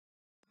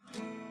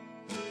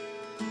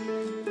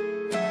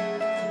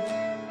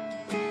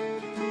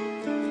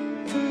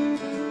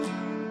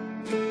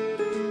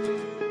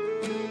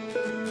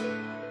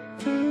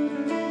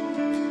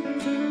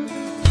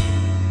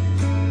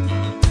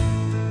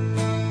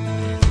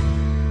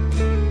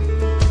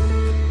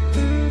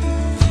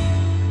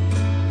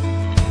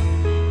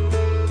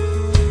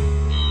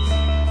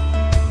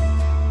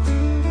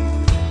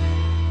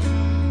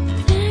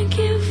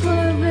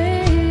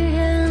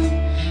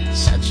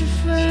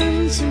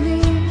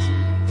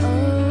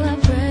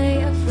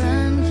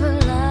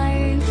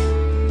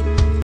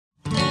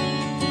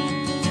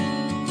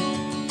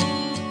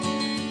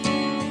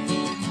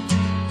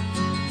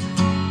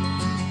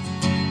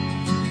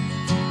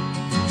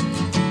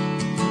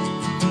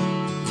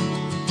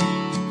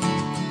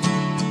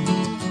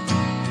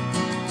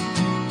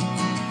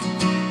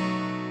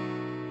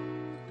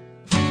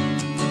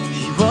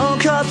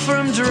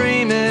from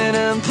dreaming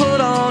and put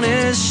on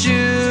his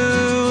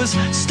shoes.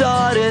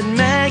 Started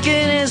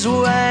making his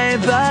way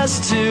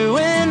past 2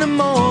 in the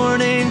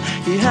morning.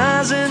 He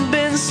hasn't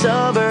been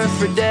sober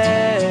for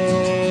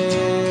days.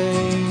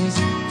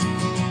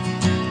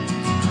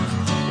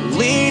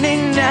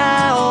 Leaning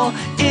now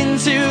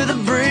into the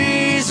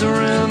breeze,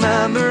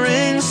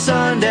 remembering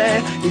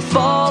Sunday, he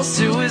falls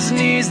to his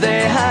knees.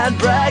 They had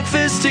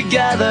breakfast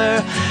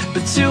together,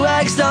 but 2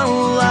 eggs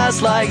don't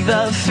last like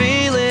the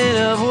feeling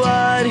of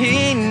what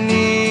he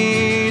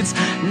needs.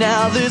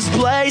 Now this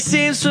place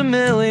seems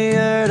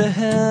familiar to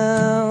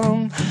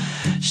him.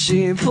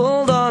 She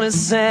pulled on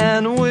his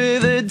hand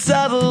with a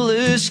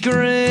devilish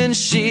grin.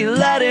 She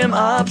let him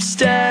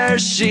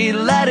upstairs, she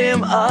let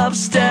him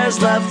upstairs,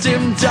 left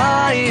him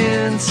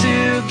dying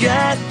to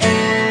get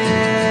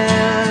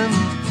in.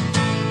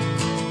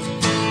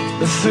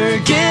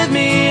 Forgive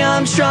me,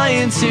 I'm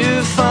trying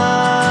to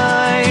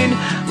find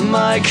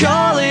my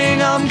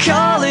calling, I'm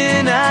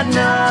calling at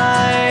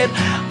night.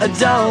 I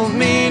don't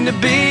mean to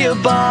be a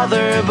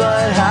bother,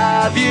 but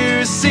have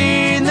you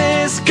seen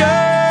this girl?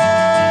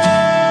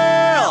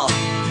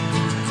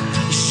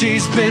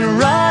 She's been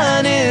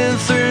running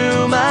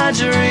through my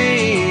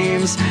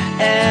dreams,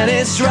 and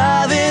it's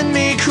driving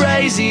me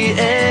crazy,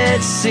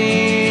 it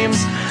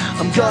seems.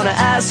 I'm gonna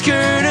ask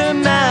her to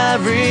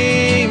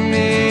marry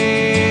me.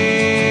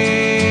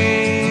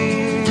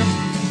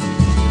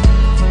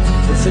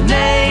 The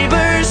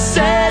neighbor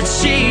said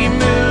she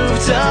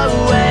moved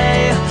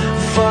away.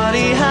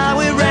 Funny how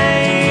it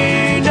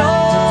rained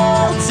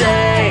all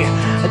day.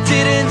 I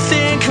didn't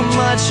think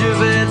much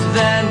of it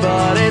then,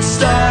 but it's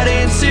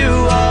starting to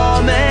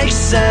all make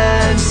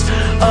sense.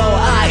 Oh,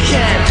 I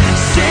can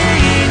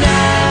see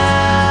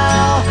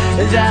now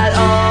that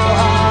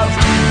all of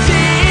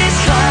these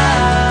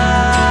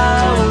clouds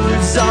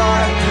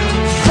are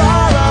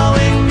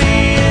following me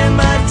in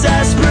my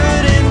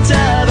desperate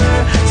endeavor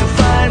to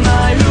find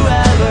my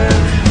whoever,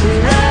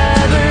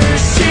 wherever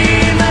she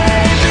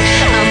may be.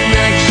 I'm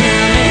not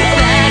coming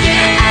back.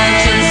 I've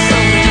done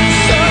something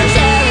so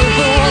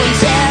terrible and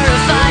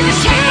terrified to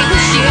speak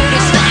with you to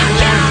stop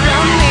you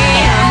from me.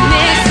 I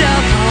mixed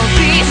up all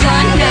these.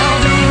 Right now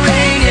the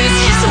rain is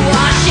just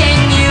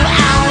washing you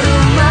out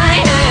of my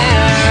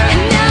hair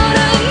and out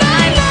of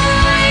my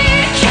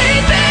mind.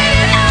 Keeping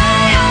an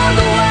eye on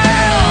the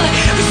world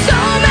for so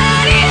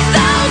many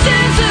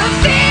thousands of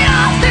feet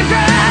off the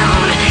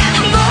ground.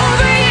 I'm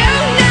over you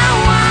now.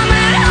 I'm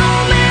at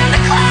home in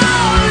the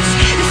clouds,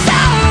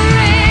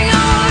 towering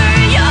over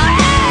your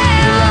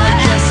head.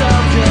 I guess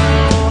I'll go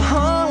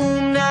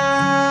home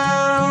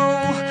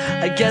now.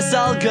 I guess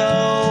I'll go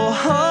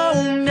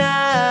home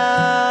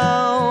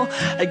now.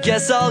 I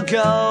guess I'll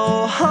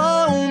go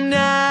home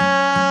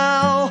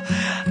now.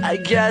 I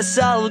guess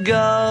I'll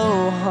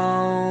go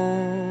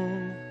home.